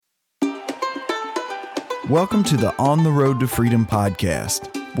Welcome to the On the Road to Freedom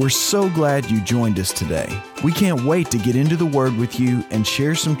podcast. We're so glad you joined us today. We can't wait to get into the Word with you and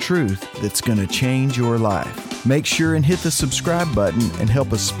share some truth that's going to change your life. Make sure and hit the subscribe button and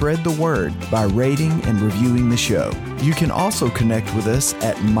help us spread the word by rating and reviewing the show. You can also connect with us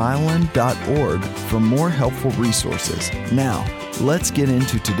at mylan.org for more helpful resources. Now, let's get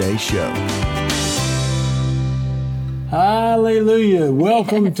into today's show. Hallelujah.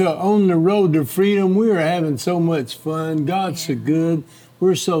 Welcome to On the Road to Freedom. We are having so much fun. God's so good.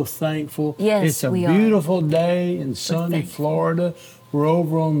 We're so thankful. Yes, it's a beautiful day in sunny Florida. We're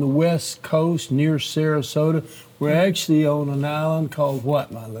over on the west coast near Sarasota. We're actually on an island called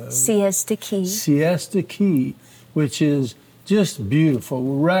what, my love? Siesta Key. Siesta Key, which is just beautiful.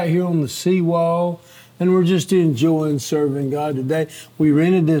 We're right here on the seawall, and we're just enjoying serving God today. We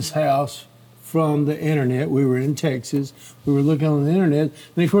rented this house from the internet. We were in Texas. We were looking on the internet,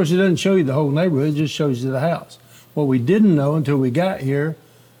 and of course it doesn't show you the whole neighborhood, it just shows you the house. What we didn't know until we got here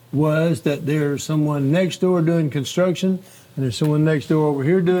was that there's someone next door doing construction, and there's someone next door over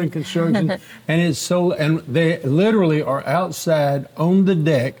here doing construction, and they literally are outside on the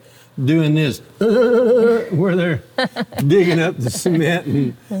deck doing this, where they're digging up the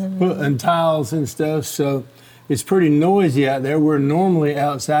cement and tiles and stuff. So it's pretty noisy out there. We're normally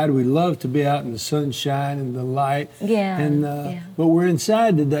outside. We love to be out in the sunshine and the light. But we're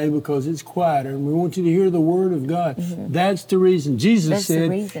inside today because it's quieter, and we want you to hear the Word of God. That's the reason. Jesus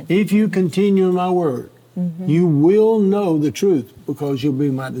said, if you continue in my Word, you will know the truth because you'll be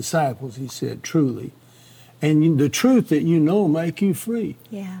my disciples, he said, truly. And the truth that you know will make you free.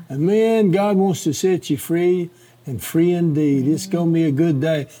 Yeah. And man, God wants to set you free, and free indeed. It's going to be a good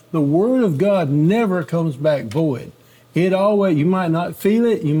day. The Word of God never comes back void. It always, you might not feel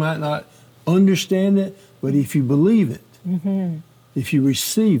it, you might not understand it, but if you believe it, if you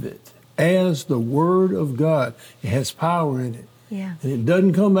receive it as the Word of God, it has power in it. Yeah. And it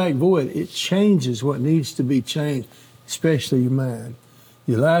doesn't come back void. It changes what needs to be changed, especially your mind.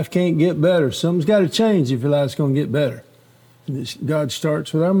 Your life can't get better. Something's got to change if your life's going to get better. God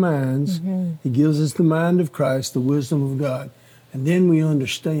starts with our minds. He gives us the mind of Christ, the wisdom of God. And then we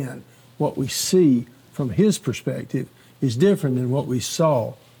understand what we see from His perspective is different than what we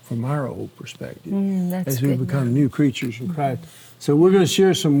saw from our old perspective as we become new creatures in Christ. So we're going to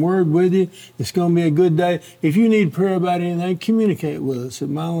share some word with you. It's going to be a good day. If you need prayer about anything, communicate with us at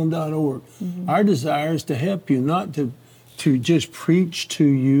mylan.org. Our desire is to help you, not to just preach to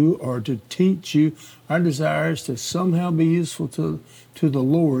you or to teach you. Our desire is to somehow be useful to the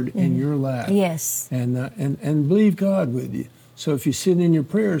Lord in your life. Yes. And believe God with you. So if you sit in your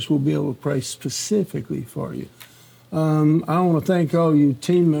prayers, we'll be able to pray specifically for you. I want to thank all you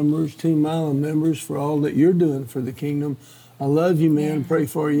team members, Team Mylan members, for all that you're doing for the kingdom. I love you, man. Yeah. Pray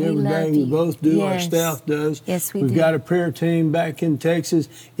for you every day. We both do. Yes. Our staff does. Yes, We've got a prayer team back in Texas.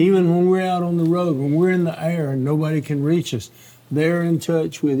 Even when we're out on the road, when we're in the air and nobody can reach us, they're in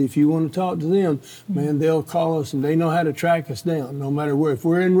touch with. If you want to talk to them, man, they'll call us and they know how to track us down no matter where. If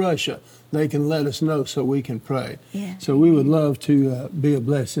we're in Russia, they can let us know so we can pray. Yeah. So we would love to be a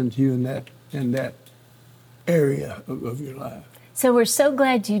blessing to you in that area of your life. So we're so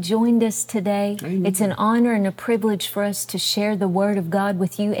glad you joined us today. Amen. It's an honor and a privilege for us to share the Word of God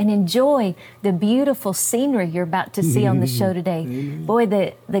with you and enjoy the beautiful scenery you're about to see on the show today. Amen. Boy,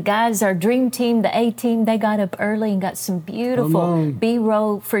 the guys, our dream team, the A-team, they got up early and got some beautiful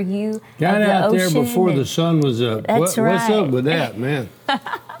B-roll for you. Got out there before the sun was up. That's right. What's up with that, man?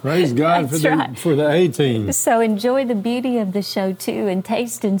 Praise God for the A-team. So enjoy the beauty of the show too, and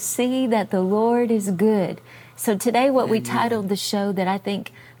taste and see that the Lord is good. So today what we titled the show that I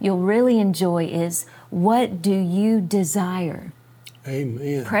think you'll really enjoy is, what do you desire?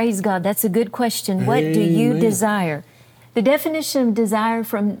 Amen. Praise God. That's a good question. What do you desire? The definition of desire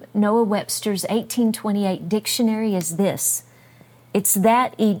from Noah Webster's 1828 dictionary is this. It's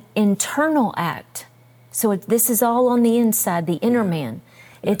that internal act. So this is all on the inside, the inner man.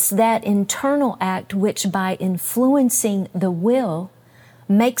 It's that internal act which by influencing the will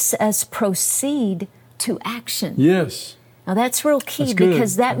makes us proceed to action. Yes. Now that's real key. That's good.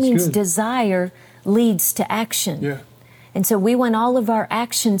 Because that That's means good. Desire leads to action. Yeah. And so we want all of our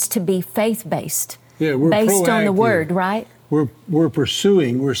actions to be faith-based. Yeah, we're based on the proactive. Word, right? We're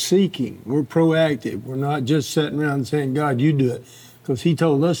pursuing, we're seeking, we're proactive. We're not just sitting around and saying, God, you do it, because He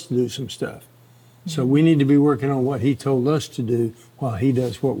told us to do some stuff. So we need to be working on what He told us to do while He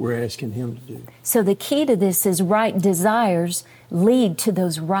does what we're asking Him to do. So the key to this is right desires lead to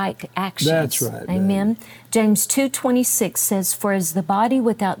those right actions. That's right. Amen. James 2:26 says, "For as the body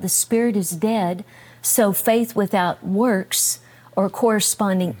without the spirit is dead, so faith without works or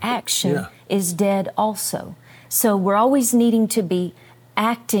corresponding action is dead also. So we're always needing to be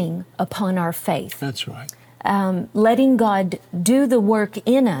acting upon our faith. That's right. Letting God do the work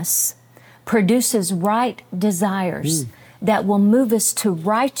in us produces right desires that will move us to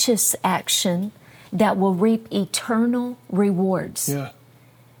righteous action that will reap eternal rewards. Yeah.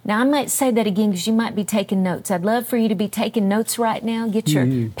 Now, I might say that again because you might be taking notes. I'd love for you to be taking notes right now. Get your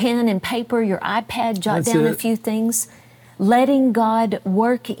pen and paper, your iPad, jot down a few things. Letting God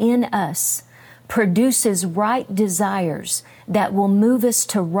work in us produces right desires that will move us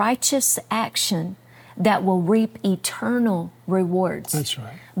to righteous action that will reap eternal rewards. That's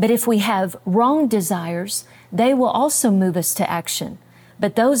right. But if we have wrong desires, they will also move us to action.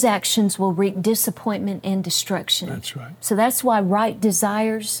 But those actions will reap disappointment and destruction. That's right. So that's why right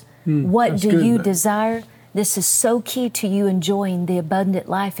desires, what do you desire? This is so key to you enjoying the abundant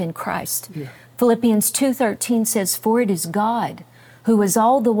life in Christ. Yeah. Philippians 2:13 says, "For it is God who is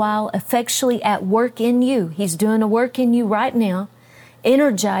all the while effectually at work in you." He's doing a work in you right now,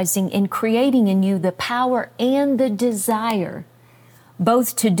 energizing and creating in you the power and the desire,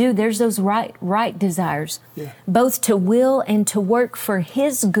 both to do, there's those right desires, both to will and to work for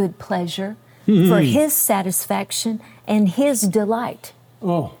His good pleasure, for His satisfaction and His delight.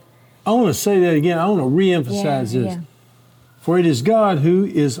 Oh, I want to say that again. I want to reemphasize this. For it is God who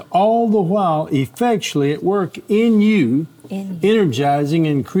is all the while effectually at work in you, energizing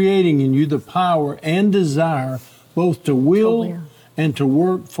and creating in you the power and desire both to will and to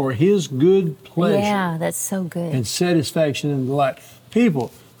work for His good pleasure. Yeah, that's so good. And satisfaction and delight.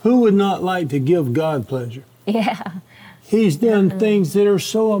 People, who would not like to give God pleasure? Yeah. He's done things that are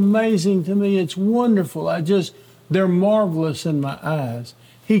so amazing to me. It's wonderful. They're marvelous in my eyes.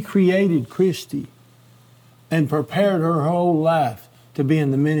 He created Christy and prepared her whole life to be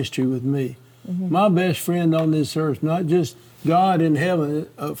in the ministry with me. My best friend on this earth, not just God in heaven,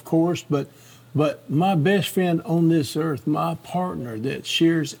 of course, but my best friend on this earth, my partner that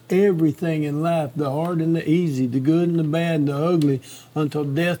shares everything in life, the hard and the easy, the good and the bad and the ugly, until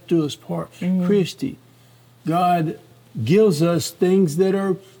death do us part. Christy, God gives us things that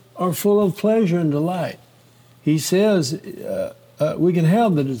are full of pleasure and delight. He says we can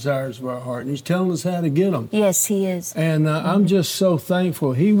have the desires of our heart, and He's telling us how to get them. Yes, He is. And I'm just so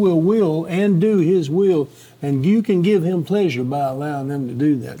thankful. He will and do His will, and you can give Him pleasure by allowing Him to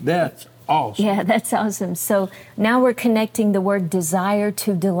do that. That's awesome. Yeah, that's awesome. So now we're connecting the word desire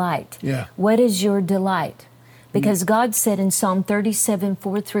to delight. Yeah. What is your delight? Because God said in Psalm 37,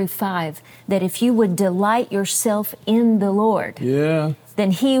 4-5, that if you would delight yourself in the Lord,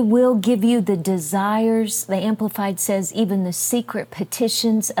 then He will give you the desires, the Amplified says, even the secret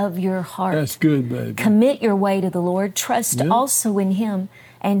petitions of your heart. That's good, baby. Commit your way to the Lord. Trust also in Him,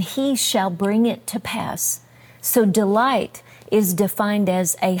 and He shall bring it to pass. So delight is defined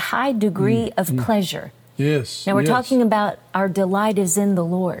as a high degree of pleasure. Yes. Now we're talking about our delight is in the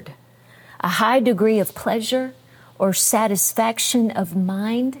Lord. A high degree of pleasure or satisfaction of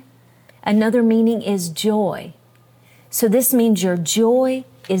mind. Another meaning is joy. So this means your joy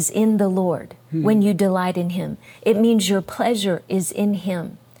is in the Lord when you delight in Him. It means your pleasure is in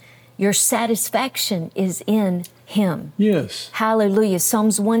Him. Your satisfaction is in Him. Yes. Hallelujah.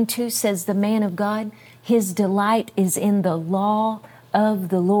 Psalms 1:2 says the man of God, his delight is in the law of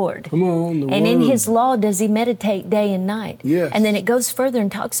the Lord. Come on, and in His law does he meditate day and night. Yes. And then it goes further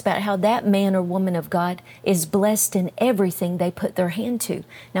and talks about how that man or woman of God is blessed in everything they put their hand to.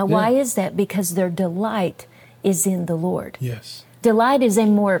 Now, why is that? Because their delight is in the Lord. Yes. Delight is a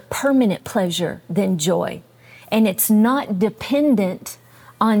more permanent pleasure than joy. And it's not dependent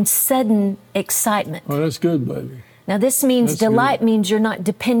on sudden excitement. Oh, that's good, baby. Now, this means delight means you're not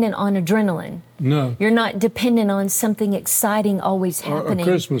dependent on adrenaline. No. You're not dependent on something exciting always happening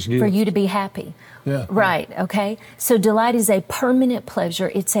for you to be happy. Yeah. Right, okay? So delight is a permanent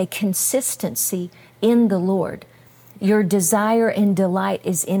pleasure. It's a consistency in the Lord. Your desire and delight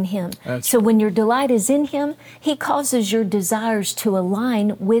is in Him. So when your delight is in Him, He causes your desires to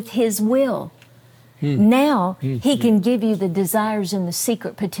align with His will. Now, He can give you the desires and the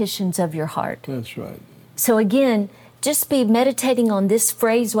secret petitions of your heart. That's right. So again, just be meditating on this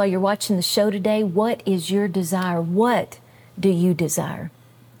phrase while you're watching the show today. What is your desire? What do you desire?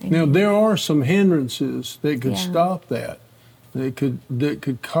 Now, there are some hindrances that could stop that. That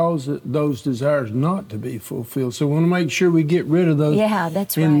could cause those desires not to be fulfilled. So we want to make sure we get rid of those. Yeah,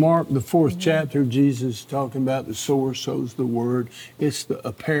 that's right. In Mark, the 4th chapter, Jesus is talking about the sower sows the word. It's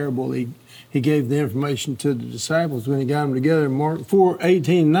a parable. He gave the information to the disciples when He got them together. Mark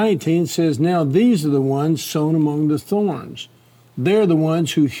 4:18-19 says, "Now these are the ones sown among the thorns. They're the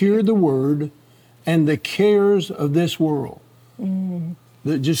ones who hear the word and the cares of this world."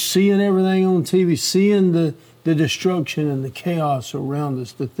 just seeing everything on TV, seeing the destruction and the chaos around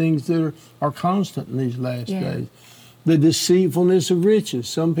us, the things that are constant in these last days. The deceitfulness of riches.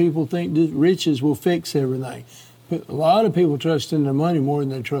 Some people think that riches will fix everything. But a lot of people trust in their money more than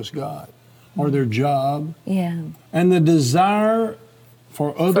they trust God or their job. Yeah. And the desire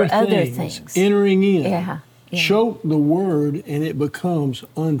for other things entering in. Choke the word and it becomes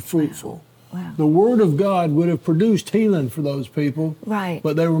unfruitful. Wow. The Word of God would have produced healing for those people, right?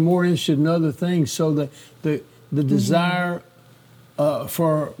 But they were more interested in other things. So the desire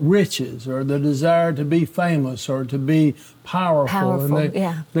for riches, or the desire to be famous, or to be powerful,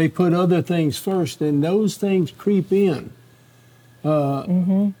 and they put other things first, and those things creep in,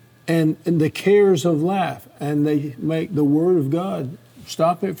 and the cares of life, and they make the Word of God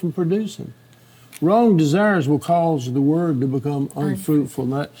stop it from producing. Wrong desires will cause the word to become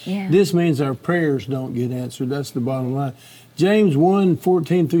unfruitful. This means our prayers don't get answered. That's the bottom line. James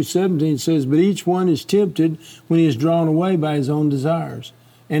 1:14-17 says, "But each one is tempted when he is drawn away by his own desires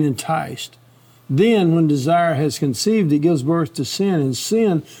and enticed. Then when desire has conceived, it gives birth to sin. And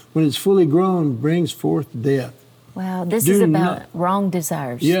sin, when it's fully grown, brings forth death." Wow, this is about wrong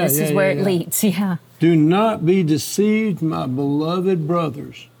desires. This is where it leads. "Do not be deceived, my beloved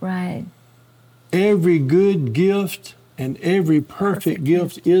brothers." Right. "Every good gift and every perfect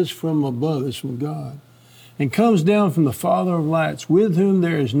gift is from above," is from God, "and comes down from the Father of lights, with whom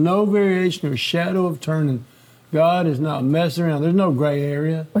there is no variation or shadow of turning." God is not messing around. There's no gray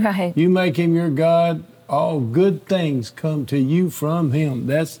area. Right. You make him your God, all good things come to you from him.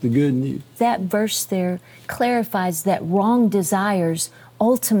 That's the good news. That verse there clarifies that wrong desires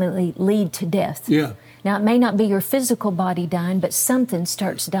ultimately lead to death. Yeah. Now, it may not be your physical body dying, but something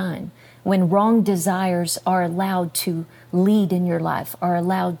starts dying when wrong desires are allowed to lead in your life, are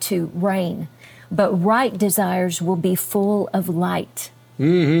allowed to reign. But right desires will be full of light,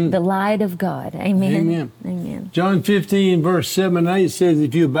 the light of God. Amen. Amen. Amen. John 15, verse 7 and 8 says,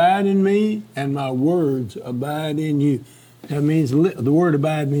 "If you abide in me and my words abide in you." That means the word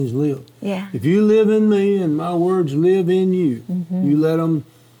abide means live. Yeah. If you live in me and my words live in you, you let them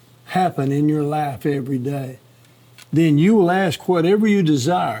happen in your life every day, then you will ask whatever you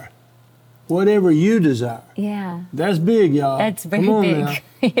desire. Whatever you desire. Yeah. That's big, y'all. That's very big.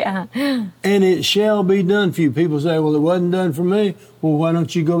 Yeah. "And it shall be done for you." People say, "Well, it wasn't done for me." Well, why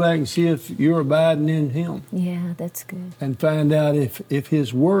don't you go back and see if you're abiding in him? Yeah, that's good. And find out if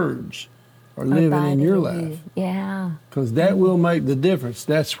his words are living in your life. Yeah. Because that will make the difference.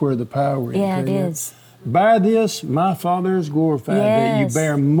 That's where the power is. Yeah, it is. "By this my Father is glorified, that you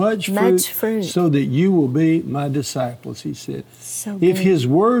bear much fruit, so that you will be my disciples," he said. So if good. his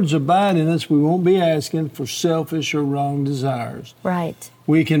words abide in us, we won't be asking for selfish or wrong desires. Right.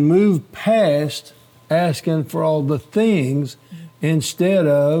 We can move past asking for all the things instead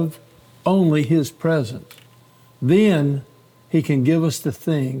of only his presence. Then he can give us the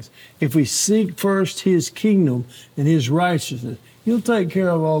things. If we seek first his kingdom and his righteousness, he'll take care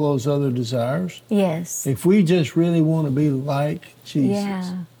of all those other desires. Yes. If we just really want to be like Jesus.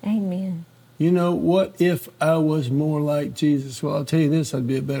 Yeah. Amen. You know, what if I was more like Jesus? Well, I'll tell you this, I'd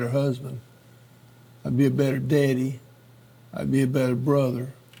be a better husband. I'd be a better daddy. I'd be a better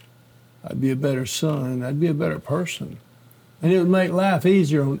brother. I'd be a better son. I'd be a better person. And it would make life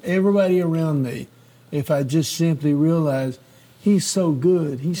easier on everybody around me if I just simply realized he's so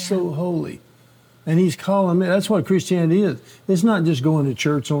good. He's so holy. And he's calling me. That's what Christianity is. It's not just going to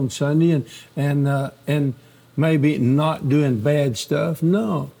church on Sunday and maybe not doing bad stuff.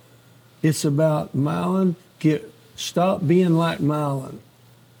 No. It's about Mylon. Stop being like Mylon.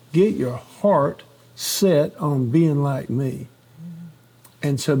 Get your heart set on being like me.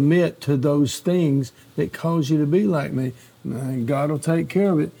 And submit to those things that cause you to be like me. And God will take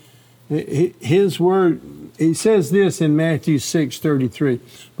care of it. His word, he says this in Matthew 6:33.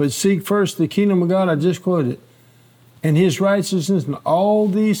 "But seek first the kingdom of God," I just quoted, "and his righteousness, and all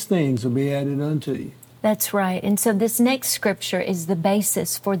these things will be added unto you." That's right. And so this next scripture is the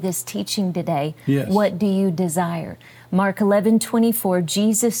basis for this teaching today. Yes. What do you desire? Mark 11:24,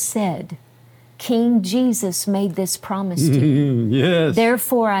 Jesus said, King Jesus made this promise to you. Yes.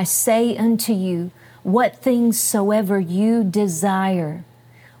 "Therefore I say unto you, what things soever you desire,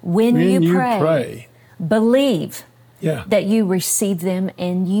 when you pray, believe that you receive them,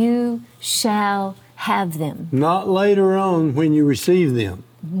 and you shall have them." Not later on when you receive them.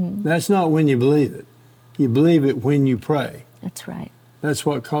 That's not when you believe it. You believe it when you pray. That's right. That's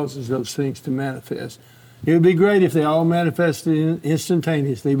what causes those things to manifest. It would be great if they all manifested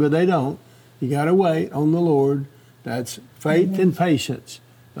instantaneously, but they don't. You got to wait on the Lord. That's faith and patience.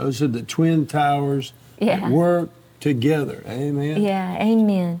 Those are the twin towers that work together. Amen. Yeah,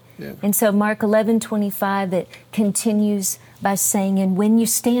 amen. Yeah. And so Mark 11:25, it continues by saying, and when you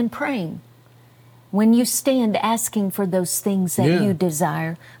stand praying, when you stand asking for those things that you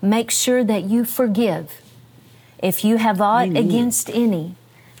desire, make sure that you forgive. If you have aught against any,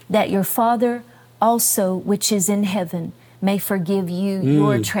 that your Father also, which is in heaven, may forgive you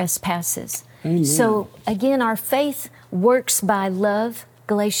your trespasses. Amen. So again, our faith works by love,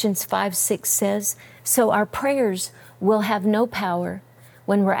 Galatians 5:6 says. So our prayers will have no power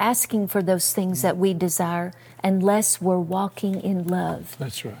when we're asking for those things that we desire unless we're walking in love.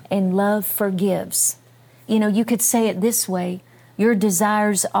 That's right. And love forgives. You know, you could say it this way, your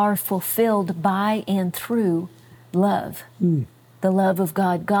desires are fulfilled by and through love. The love of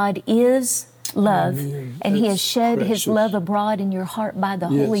God. God is love, and He has shed His love abroad in your heart by the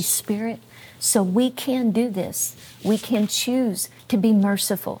Holy Spirit. So we can do this. We can choose to be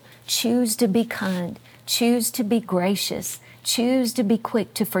merciful, choose to be kind, choose to be gracious, choose to be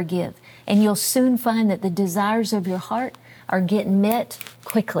quick to forgive. And you'll soon find that the desires of your heart are getting met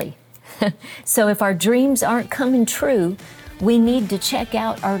quickly. So if our dreams aren't coming true, we need to check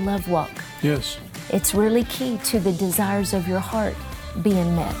out our love walk. Yes. It's really key to the desires of your heart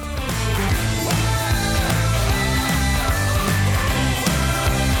being met.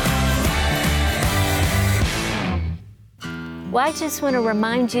 Well, I just want to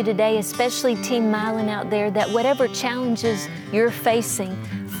remind you today, especially Team Milan out there, that whatever challenges you're facing,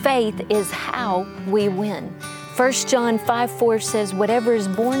 faith is how we win. 1 John 5:4 says, whatever is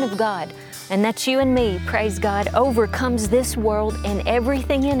born of God, and that's you and me, praise God, overcomes this world and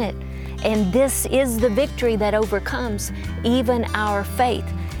everything in it. And this is the victory that overcomes even our faith.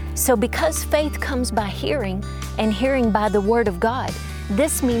 So because faith comes by hearing, and hearing by the Word of God,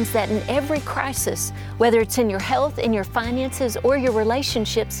 this means that in every crisis, whether it's in your health, in your finances, or your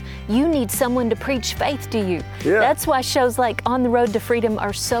relationships, you need someone to preach faith to you. Yeah. That's why shows like On the Road to Freedom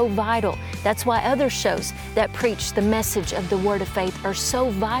are so vital. That's why other shows that preach the message of the Word of Faith are so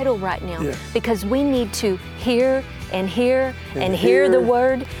vital right now. Yeah. Because we need to hear and hear and hear the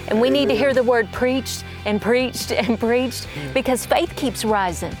Word, and we need to hear the Word preached and preached and preached, because faith keeps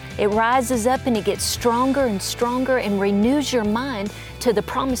rising. It rises up and it gets stronger and stronger and renews your mind to the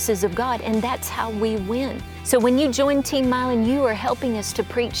promises of God, and that's how we win. So when you join Team Milan, you are helping us to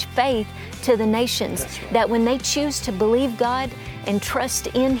preach faith to the nations, that when they choose to believe God and trust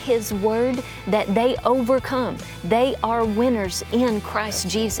in His Word, that they overcome. They are winners in Christ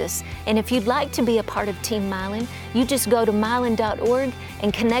Jesus. And if you'd like to be a part of Team Milan, you just go to milan.org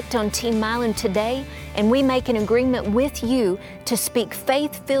and connect on Team Milan today, and we make an agreement with you to speak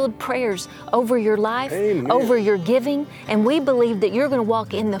faith-filled prayers over your life, over your giving, and we believe that you're going to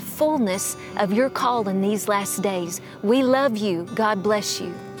walk in the fullness of your call in these last days. We love you. God bless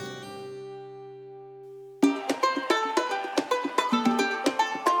you.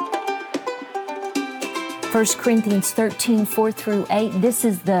 First Corinthians 13:4-8, this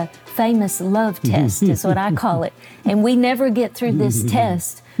is the famous love test, is what I call it. And we never get through this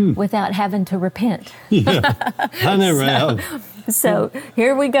test without having to repent. Yeah, I never have. So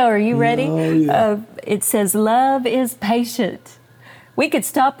here we go. Are you ready? Oh, yeah. It says, love is patient. We could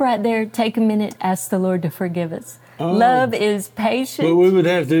stop right there, take a minute, ask the Lord to forgive us. Oh. Love is patient. But we would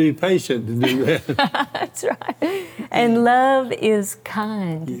have to be patient to do that. That's right. And love is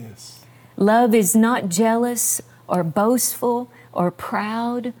kind. Yes. Love is not jealous or boastful or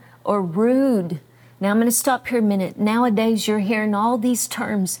proud or rude. Now I'm going to stop here a minute. Nowadays you're hearing all these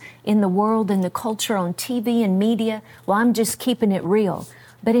terms in the world and the culture on TV and media. Well, I'm just keeping it real.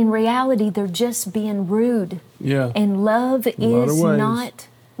 But in reality, they're just being rude. Yeah. And love is not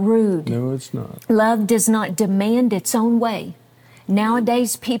rude. No, it's not. Love does not demand its own way.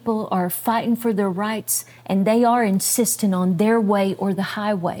 Nowadays, people are fighting for their rights, and they are insisting on their way or the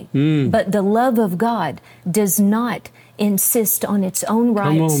highway. But the love of God does not insist on its own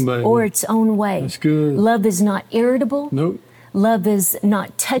rights or its own way. That's good. Love is not irritable. Nope. Love is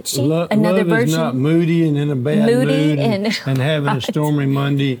not touchy. Another version. Love is not moody and in a bad mood and having a stormy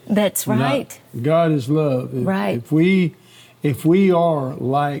Monday. That's right. God is love. Right. If we are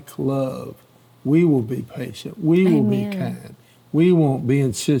like love, we will be patient. We will be kind. We won't be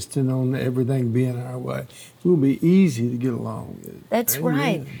insisting on everything being our way. It will be easy to get along with. That's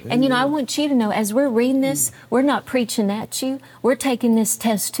right. And, you know, I want you to know, as we're reading this, we're not preaching at you. We're taking this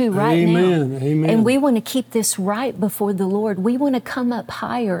test, too, right now. Amen. And we want to keep this right before the Lord. We want to come up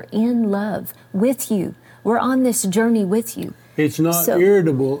higher in love with you. We're on this journey with you. It's not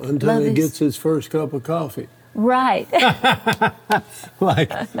irritable until it gets its first cup of coffee. Right. Like,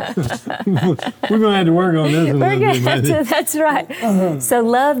 we're going to have to work on this a little bit. That's right. So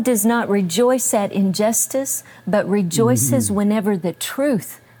love does not rejoice at injustice, but rejoices whenever the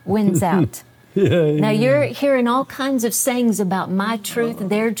truth wins out. Now you're hearing all kinds of sayings about my truth,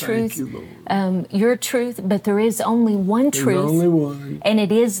 their truth, your truth, but there is only one truth. There's only one. And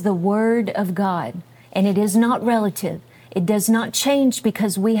it is the Word of God. And it is not relative. It does not change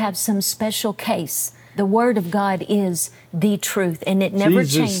because we have some special case. The Word of God is the truth, and it never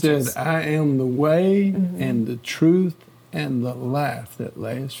changes. Jesus said, I am the way and the truth and the life that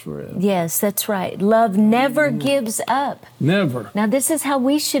lasts forever. Yes, that's right. Love never gives up. Never. Now, this is how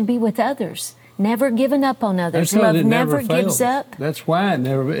we should be with others. Never giving up on others. That's Love it never fails. gives up. That's why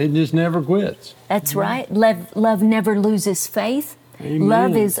it just never quits. That's right. Love never loses faith. Amen.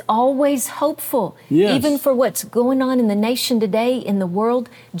 Love is always hopeful. Yes. Even for what's going on in the nation today, in the world,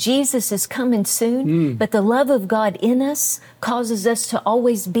 Jesus is coming soon. But the love of God in us causes us to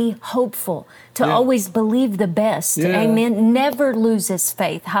always be hopeful, to always believe the best. Amen. Never loses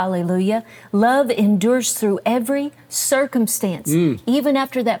faith. Hallelujah. Love endures through every circumstance. Even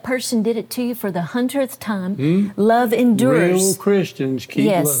after that person did it to you for the 100th time, love endures. Real Christians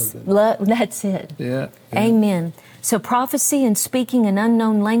keep loving. That's it. Yeah. Amen. So prophecy and speaking in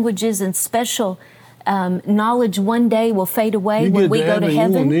unknown languages and special knowledge one day will fade away when we go to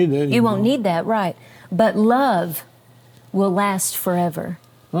heaven. You won't need that anymore. You won't need that, right. But love will last forever.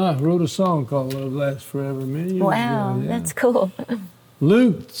 I wrote a song called Love Lasts Forever many years ago. That's cool.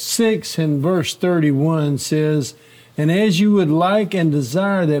 Luke 6 and verse 31 says, and as you would like and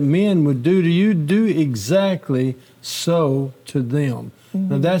desire that men would do to you, do exactly so to them.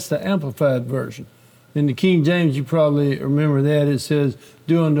 Now that's the Amplified version. In the King James, you probably remember that. It says,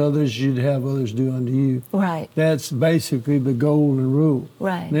 do unto others, you'd have others do unto you. Right. That's basically the golden rule.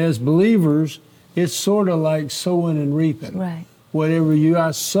 Right. And as believers, it's sort of like sowing and reaping. Right. Whatever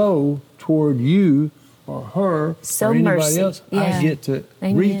I sow toward you or her or anybody else, I get to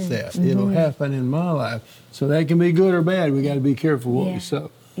reap that. It'll happen in my life. So that can be good or bad. We got to be careful what we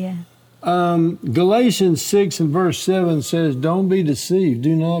sow. Yeah. Galatians 6 and verse 7 says, don't be deceived.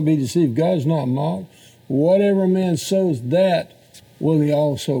 Do not be deceived. God's not mocked. Whatever man sows, that will he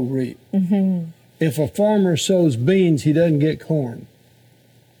also reap. If a farmer sows beans, he doesn't get corn.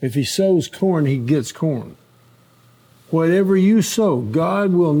 If he sows corn, he gets corn. Whatever you sow,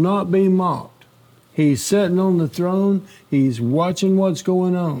 God will not be mocked. He's sitting on the throne. He's watching what's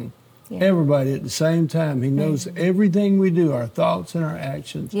going on. Everybody at the same time. He knows everything we do, our thoughts and our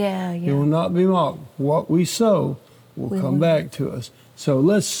actions. He will not be mocked. What we sow will come back to us. So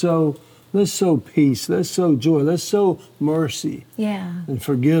let's sow peace. Let's sow joy. Let's sow mercy and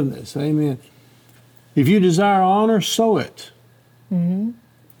forgiveness. Amen. If you desire honor, sow it.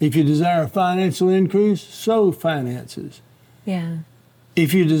 If you desire financial increase, sow finances.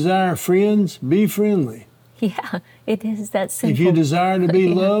 If you desire friends, be friendly. Yeah, it is that simple. If you desire to be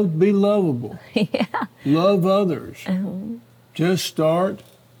loved, be lovable. Love others. Just start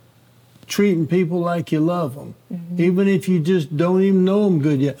treating people like you love them. Even if you just don't even know them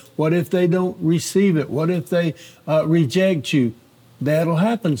good yet. What if they don't receive it? What if they reject you? That'll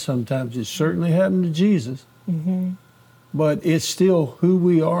happen sometimes. It certainly happened to Jesus. But it's still who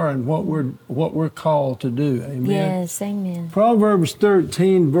we are and what we're called to do. Amen. Yes, amen. Proverbs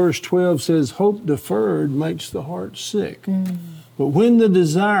 13 verse 12 says, hope deferred makes the heart sick. But when the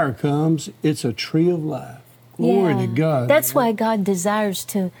desire comes, it's a tree of life. Glory to God. That's why God desires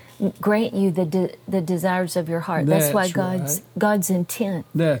to grant you the desires of your heart. That's why God's intent.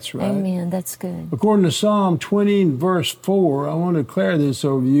 That's right. Amen. That's good. According to Psalm 20 verse 4, I want to declare this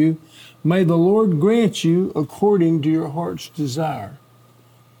over you. May the Lord grant you according to your heart's desire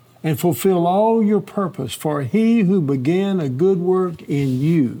and fulfill all your purpose, for he who began a good work in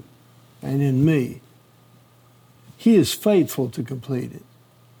you and in me, he is faithful to complete it.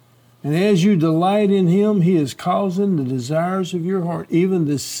 And as you delight in him, he is causing the desires of your heart, even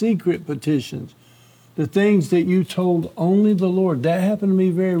the secret petitions, the things that you told only the Lord. That happened to me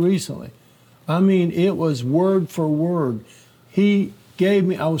very recently. I mean, it was word for word.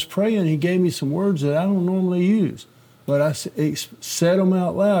 I was praying, he gave me some words that I don't normally use, but I said them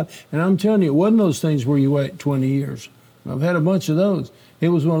out loud. And I'm telling you, it wasn't those things where you wait 20 years. I've had a bunch of those. It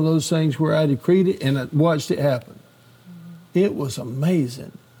was one of those things where I decreed it and I watched it happen. It was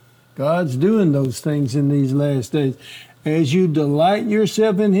amazing. God's doing those things in these last days. As you delight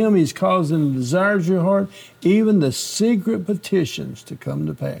yourself in him, he's causing the desires of your heart, even the secret petitions to come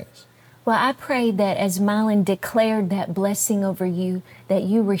to pass. Well, I pray that as Mylon declared that blessing over you, that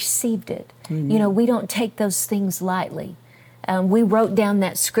you received it. You know, we don't take those things lightly. We wrote down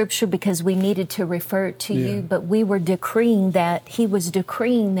that scripture because we needed to refer it to you, but we were decreeing that. He was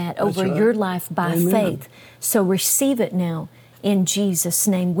decreeing that over your life by faith. So receive it now. In Jesus'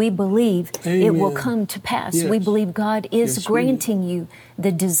 name, we believe it will come to pass. Yes. We believe God is granting you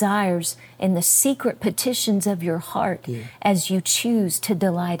the desires and the secret petitions of your heart as you choose to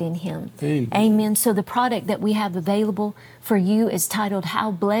delight in Him. Amen. So the product that we have available for you is titled,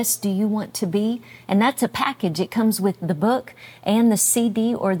 How Blessed Do You Want to Be? And that's a package. It comes with the book and the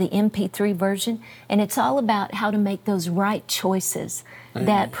CD or the MP3 version. And it's all about how to make those right choices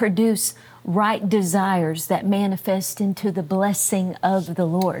that produce right desires that manifest into the blessing of the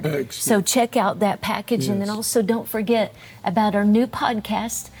Lord. Excellent. So check out that package. And then also don't forget about our new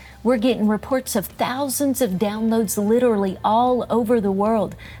podcast. We're getting reports of thousands of downloads literally all over the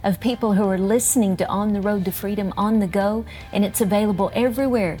world of people who are listening to On the Road to Freedom on the go, and it's available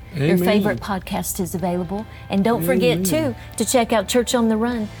everywhere. Your favorite podcast is available. And don't forget, too, to check out Church on the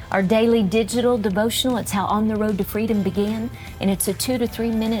Run, our daily digital devotional. It's how On the Road to Freedom began, and it's a 2 to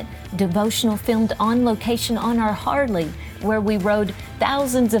 3 minute devotional filmed on location on our Harley, where we rode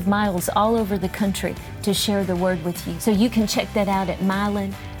thousands of miles all over the country to share the Word with you. So you can check that out at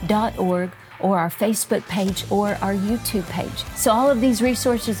mylon.org or our Facebook page or our YouTube page. So all of these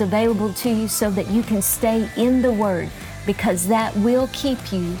resources available to you so that you can stay in the Word, because that will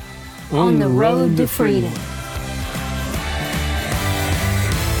keep you on the road to freedom.